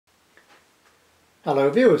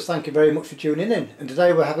Hello viewers, thank you very much for tuning in, and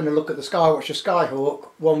today we're having a look at the Skywatcher Skyhawk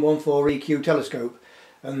 114 EQ telescope,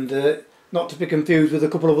 and not to be confused with a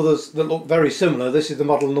couple of others that look very similar. This is the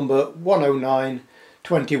model number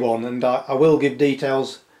 10921, and I will give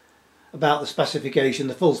details about the specification,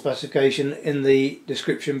 the full specification, in the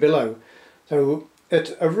description below. So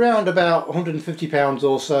at around about £150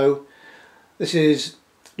 or so, this is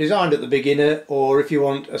designed at the beginner, or if you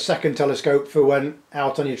want a second telescope for when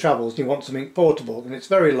out on your travels and you want something portable, and it's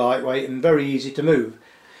very lightweight and very easy to move.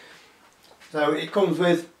 So it comes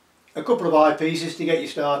with a couple of eyepieces to get you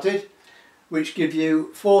started, which give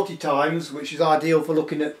you 40 times, which is ideal for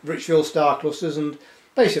looking at rich field star clusters and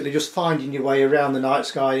basically just finding your way around the night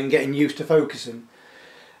sky and getting used to focusing.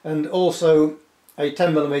 And also a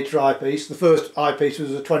 10mm eyepiece. The first eyepiece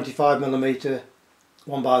was a 25mm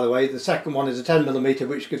one, by the way. The second one is a 10mm,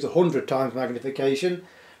 which gives 100 times magnification,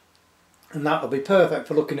 and that will be perfect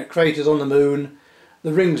for looking at craters on the moon,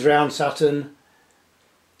 the rings around Saturn,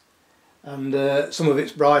 and some of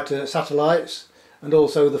its brighter satellites, and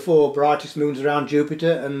also the 4 brightest moons around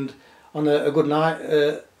Jupiter, and on a good night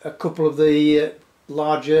a couple of the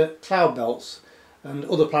larger cloud belts. And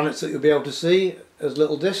other planets that you'll be able to see as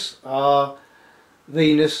little discs are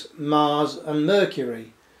Venus, Mars and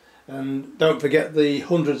Mercury. And don't forget the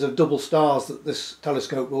hundreds of double stars that this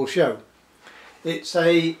telescope will show. It's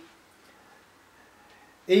even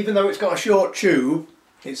though it's got a short tube,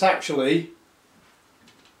 it's actually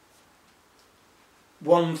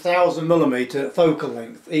 1000mm focal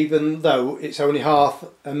length, even though it's only half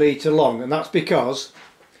a metre long. And that's because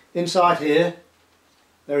inside here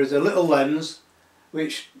there is a little lens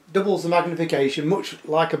which doubles the magnification, much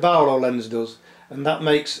like a Barlow Lens does, and that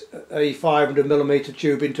makes a 500mm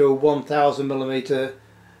tube into a 1000mm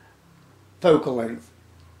focal length.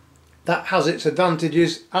 That has its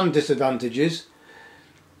advantages and disadvantages.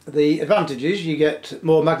 The advantages: you get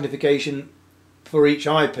more magnification for each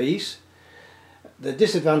eyepiece. The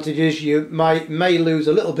disadvantages: you may lose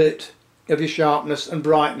a little bit of your sharpness and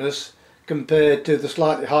brightness compared to the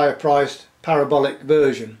slightly higher priced parabolic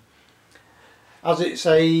version. As it's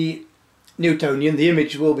a Newtonian, the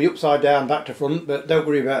image will be upside down back to front, but don't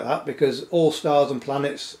worry about that because all stars and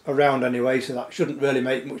planets are round anyway, so that shouldn't really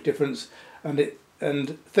make much difference.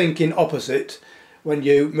 And thinking opposite, when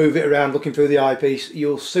you move it around looking through the eyepiece,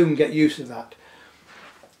 you'll soon get used to that.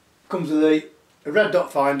 Comes with a red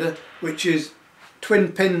dot finder, which is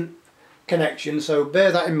twin pin connection, so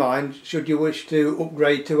bear that in mind should you wish to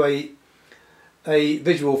upgrade to a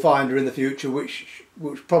visual finder in the future, which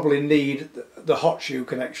probably need the hot shoe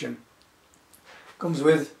connection. Comes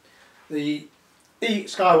with the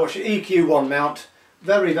Skywatcher EQ1 mount,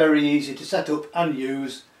 very easy to set up and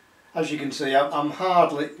use. As you can see, I'm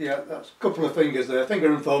hardly, that's a couple of fingers there,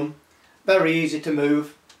 finger and thumb, very easy to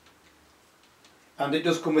move, and it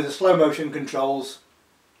does come with the slow motion controls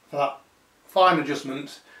for that fine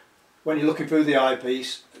adjustment when you're looking through the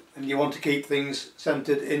eyepiece and you want to keep things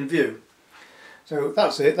centered in view. So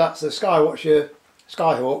that's it, that's the Skywatcher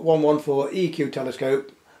Skyhawk 114 EQ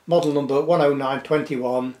telescope, model number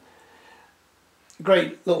 10921.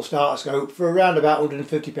 Great little starter scope for around about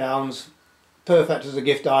 £150, perfect as a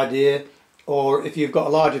gift idea, or if you've got a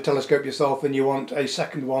larger telescope yourself and you want a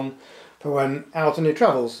second one for when out on your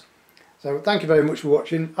travels. So thank you very much for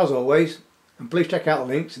watching, as always, and please check out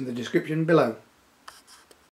the links in the description below.